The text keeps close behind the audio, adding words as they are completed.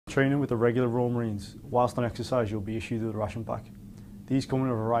Training with the regular Royal Marines, whilst on exercise you'll be issued with a ration pack. These come in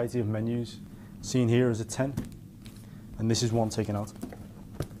a variety of menus. Seen here is a 10, and this is one taken out.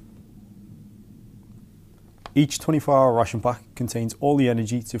 Each 24-hour ration pack contains all the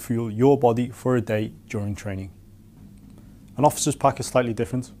energy to fuel your body for a day during training. An officer's pack is slightly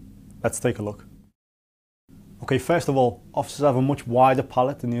different. Let's take a look. Okay, first of all, officers have a much wider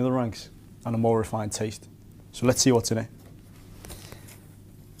palate than the other ranks and a more refined taste. So let's see what's in it.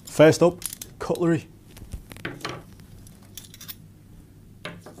 First up, cutlery.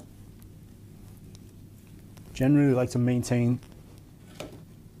 Generally like to maintain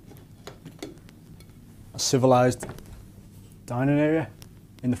a civilized dining area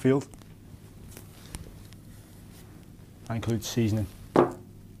in the field. That includes seasoning.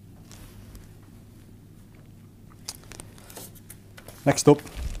 Next up,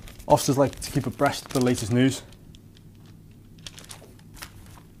 officers like to keep abreast of the latest news.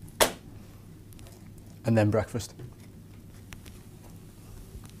 And then breakfast.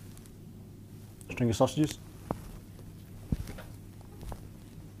 String of sausages.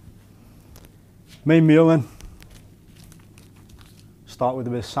 Main meal then. Start with a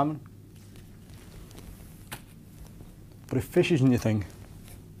bit of salmon. But if fish isn't your thing,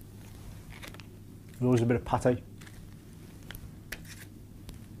 there's always a bit of pate.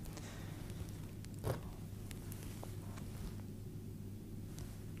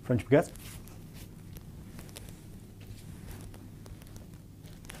 French baguette.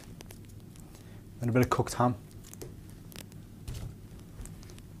 And a bit of cooked ham.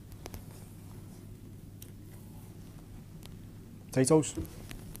 Potatoes.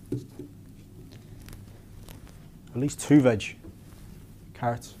 At least 2 veg.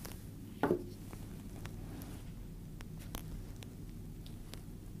 Carrots. Bit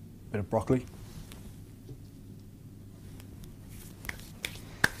of broccoli.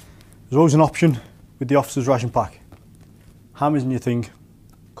 There's always an option with the officer's ration pack. Ham isn't your thing.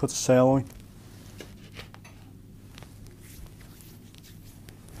 Cut a sirloin.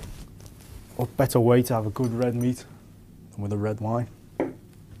 What better way to have a good red meat than with a red wine?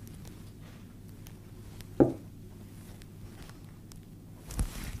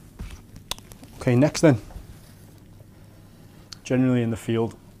 Okay, next then. Generally in the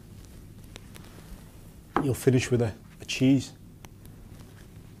field, you'll finish with a cheese.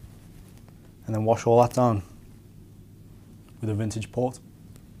 And then wash all that down with a vintage port.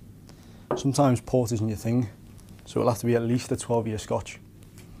 Sometimes port isn't your thing, so it'll have to be at least a 12-year Scotch.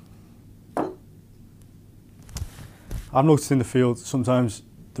 I've noticed in the field sometimes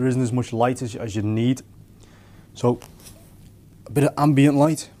there isn't as much light as you need, so a bit of ambient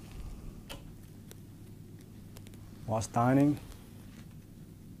light whilst dining.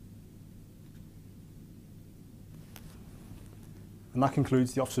 And that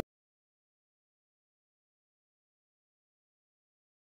concludes the officer's